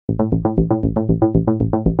Hi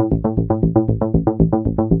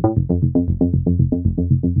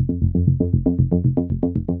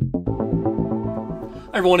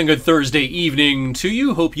everyone, and good Thursday evening to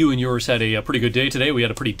you. Hope you and yours had a pretty good day today. We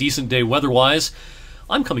had a pretty decent day weather-wise.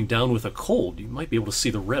 I'm coming down with a cold. You might be able to see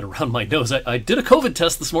the red around my nose. I did a COVID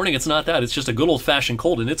test this morning. It's not that. It's just a good old-fashioned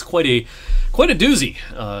cold, and it's quite a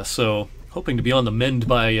doozy. So hoping to be on the mend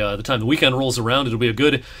by the time the weekend rolls around. It'll be a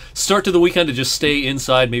good start to the weekend to just stay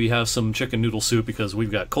inside, maybe have some chicken noodle soup because we've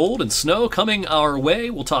got cold and snow coming our way.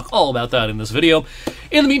 We'll talk all about that in this video.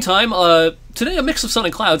 In the meantime, today a mix of sun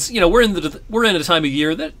and clouds. You know, we're in a time of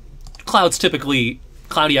year that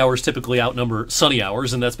cloudy hours typically outnumber sunny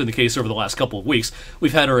hours, and that's been the case over the last couple of weeks.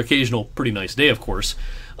 We've had our occasional pretty nice day, of course,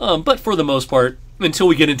 but for the most part, until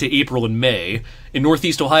we get into April and May, in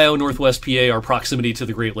Northeast Ohio, Northwest PA, our proximity to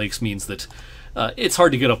the Great Lakes means that it's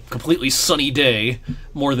hard to get a completely sunny day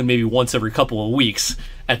more than maybe once every couple of weeks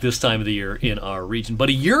at this time of the year in our region. But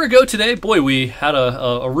a year ago today, boy, we had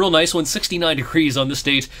a real nice one, 69 degrees on this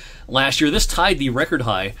date last year. This tied the record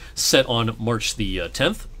high set on March the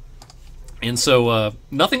 10th. And so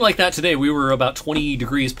nothing like that today. We were about 20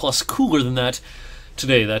 degrees plus cooler than that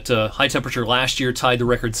today. That high temperature last year tied the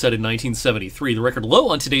record set in 1973. The record low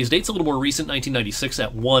on today's date's a little more recent, 1996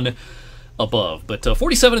 at 1 above. But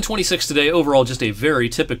 47 and 26 today, overall just a very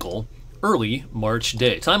typical early March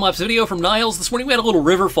day. Time-lapse video from Niles this morning. We had a little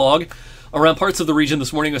river fog around parts of the region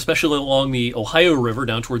this morning, especially along the Ohio River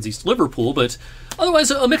down towards East Liverpool, but otherwise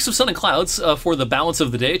a mix of sun and clouds for the balance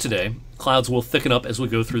of the day today. Clouds will thicken up as we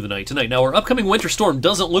go through the night tonight. Now, our upcoming winter storm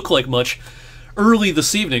doesn't look like much early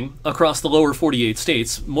this evening across the lower 48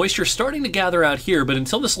 states. Moisture starting to gather out here, but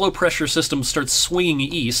until this low-pressure system starts swinging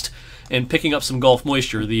east and picking up some Gulf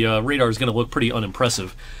moisture, the radar is going to look pretty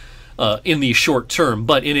unimpressive in the short term.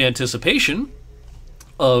 But in anticipation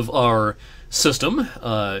of our system,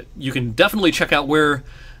 you can definitely check out where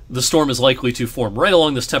the storm is likely to form, right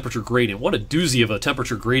along this temperature gradient. What a doozy of a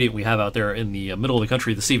temperature gradient we have out there in the middle of the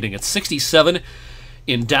country this evening. It's 67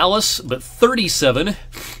 in Dallas, but 37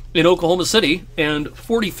 in Oklahoma City, and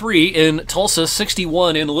 43 in Tulsa,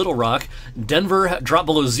 61 in Little Rock. Denver dropped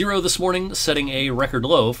below zero this morning, setting a record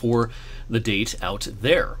low for the date out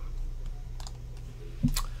there.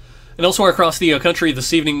 And elsewhere across the country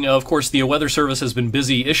this evening, of course, the Weather Service has been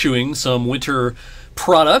busy issuing some winter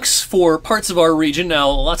products for parts of our region. Now,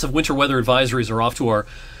 lots of winter weather advisories are off to our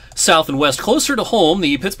south and west. Closer to home,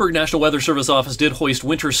 the Pittsburgh National Weather Service office did hoist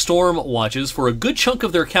winter storm watches for a good chunk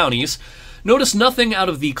of their counties. Notice nothing out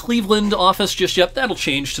of the Cleveland office just yet. That'll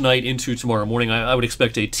change tonight into tomorrow morning. I would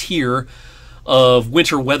expect a tier of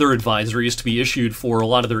winter weather advisories to be issued for a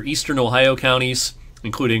lot of their eastern Ohio counties,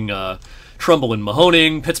 including Trumbull and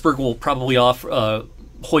Mahoning. Pittsburgh will probably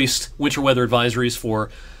hoist winter weather advisories for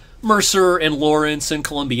Mercer and Lawrence and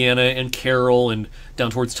Columbiana and Carroll and down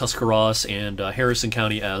towards Tuscarawas and Harrison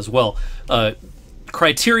County as well.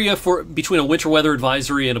 Criteria for between a winter weather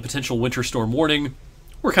advisory and a potential winter storm warning,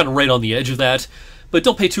 we're kind of right on the edge of that, but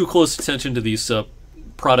don't pay too close attention to these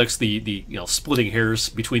products, the splitting hairs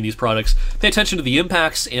between these products. Pay attention to the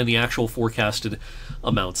impacts and the actual forecasted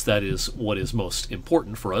amounts. That is what is most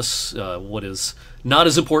important for us. What is not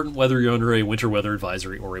as important, whether you're under a winter weather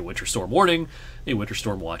advisory or a winter storm warning, a winter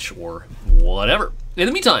storm watch, or whatever. In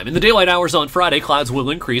the meantime, in the daylight hours on Friday, clouds will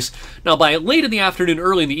increase. Now, by late in the afternoon,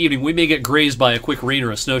 early in the evening, we may get grazed by a quick rain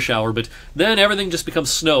or a snow shower, but then everything just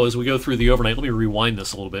becomes snow as we go through the overnight. Let me rewind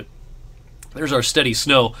this a little bit. There's our steady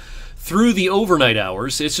snow through the overnight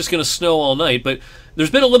hours. It's just going to snow all night, but there's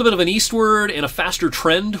been a little bit of an eastward and a faster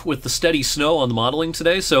trend with the steady snow on the modeling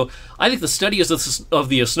today, so I think the steadiest of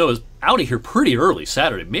the snow is out of here pretty early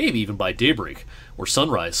Saturday, maybe even by daybreak or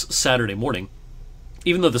sunrise Saturday morning.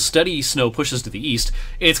 Even though the steady snow pushes to the east,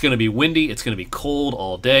 it's going to be windy, it's going to be cold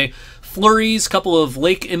all day. Flurries, couple of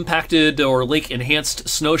lake-impacted or lake-enhanced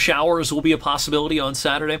snow showers will be a possibility on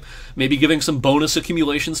Saturday, maybe giving some bonus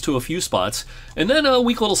accumulations to a few spots. And then a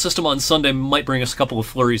weak little system on Sunday might bring us a couple of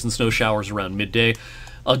flurries and snow showers around midday.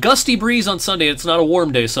 A gusty breeze on Sunday. It's not a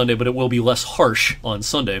warm day Sunday, but it will be less harsh on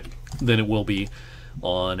Sunday than it will be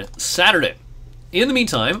on Saturday. In the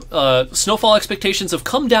meantime, snowfall expectations have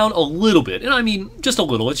come down a little bit, and I mean just a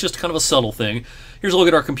little. It's just kind of a subtle thing. Here's a look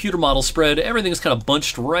at our computer model spread. Everything's kind of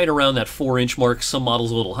bunched right around that 4-inch mark. Some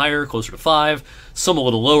models a little higher, closer to 5. Some a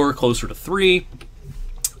little lower, closer to 3.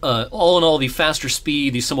 All in all, the faster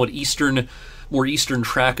speed, the somewhat more eastern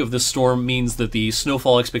track of this storm means that the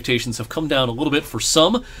snowfall expectations have come down a little bit for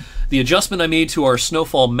some. The adjustment I made to our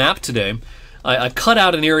snowfall map today, I cut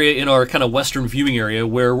out an area in our kind of western viewing area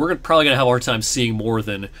where we're probably going to have a hard time seeing more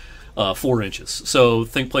than 4 inches. So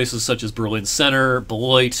think places such as Berlin Center,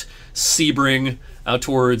 Beloit, Sebring, out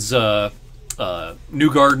towards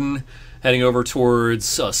New Garden, heading over towards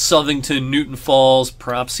Southington, Newton Falls,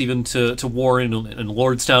 perhaps even to Warren and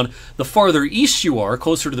Lordstown. The farther east you are,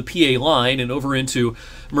 closer to the PA line and over into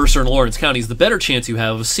Mercer and Lawrence counties, the better chance you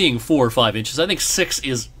have of seeing 4 or 5 inches. I think 6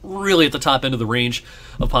 is really at the top end of the range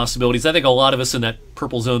of possibilities. I think a lot of us in that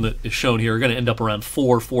purple zone that is shown here are going to end up around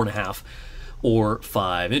 4, 4.5, or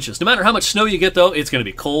 5 inches. No matter how much snow you get, though, it's going to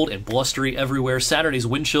be cold and blustery everywhere. Saturday's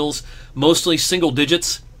wind chills, mostly single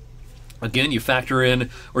digits. Again, you factor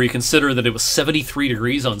in, or you consider that it was 73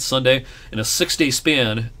 degrees on Sunday. In a 6-day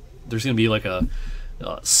span, there's going to be like a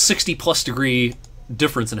 60-plus degree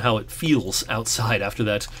difference in how it feels outside after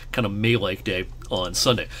that kind of May-like day on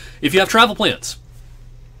Sunday. If you have travel plans,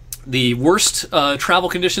 the worst travel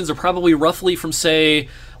conditions are probably roughly from, say,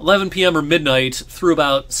 11 p.m. or midnight through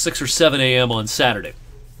about 6 or 7 a.m. on Saturday.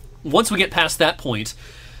 Once we get past that point,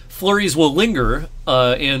 flurries will linger,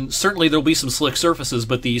 and certainly there will be some slick surfaces,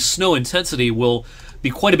 but the snow intensity will be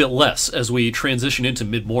quite a bit less as we transition into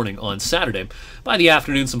mid-morning on Saturday. By the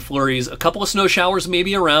afternoon, some flurries, a couple of snow showers may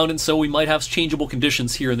be around, and so we might have changeable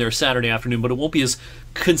conditions here and there Saturday afternoon, but it won't be as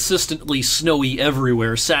consistently snowy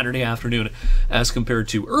everywhere Saturday afternoon as compared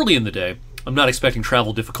to early in the day. I'm not expecting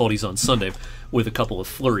travel difficulties on Sunday with a couple of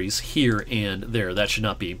flurries here and there. That should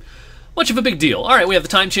not be much of a big deal. All right, we have the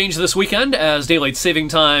time change this weekend as daylight saving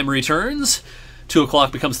time returns. 2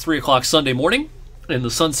 o'clock becomes 3 o'clock Sunday morning, and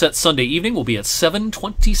the sunset Sunday evening will be at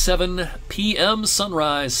 7:27 p.m.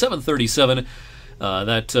 sunrise, 7:37.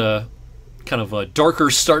 That kind of a darker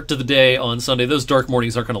start to the day on Sunday. Those dark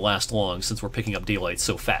mornings aren't going to last long since we're picking up daylight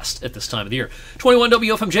so fast at this time of the year. 21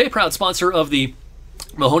 WFMJ, proud sponsor of the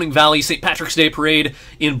Mahoning Valley St. Patrick's Day Parade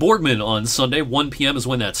in Boardman on Sunday. 1 p.m. is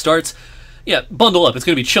when that starts. Yeah, bundle up. It's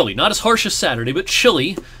going to be chilly. Not as harsh as Saturday, but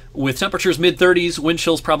chilly, with temperatures mid-30s, wind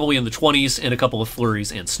chills probably in the 20s, and a couple of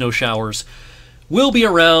flurries and snow showers will be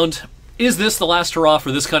around. Is this the last hurrah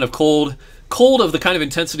for this kind of cold? Cold of the kind of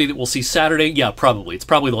intensity that we'll see Saturday? Yeah, probably. It's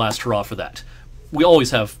probably the last hurrah for that. We always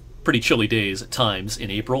have pretty chilly days at times in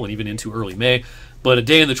April and even into early May, but a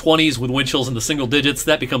day in the 20s with wind chills in the single digits,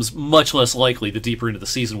 that becomes much less likely the deeper into the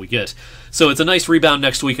season we get. So it's a nice rebound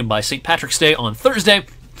next week, and by St. Patrick's Day on Thursday,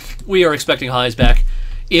 we are expecting highs back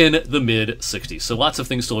in the mid-60s. So lots of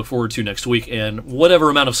things to look forward to next week, and whatever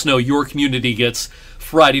amount of snow your community gets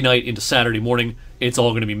Friday night into Saturday morning, it's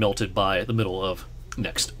all going to be melted by the middle of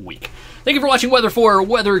next week. Thank you for watching Weather for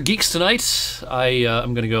Weather Geeks tonight.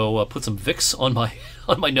 I'm going to go put some Vicks on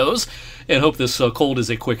my nose and hope this cold is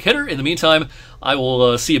a quick hitter. In the meantime, I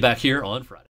will see you back here on Friday.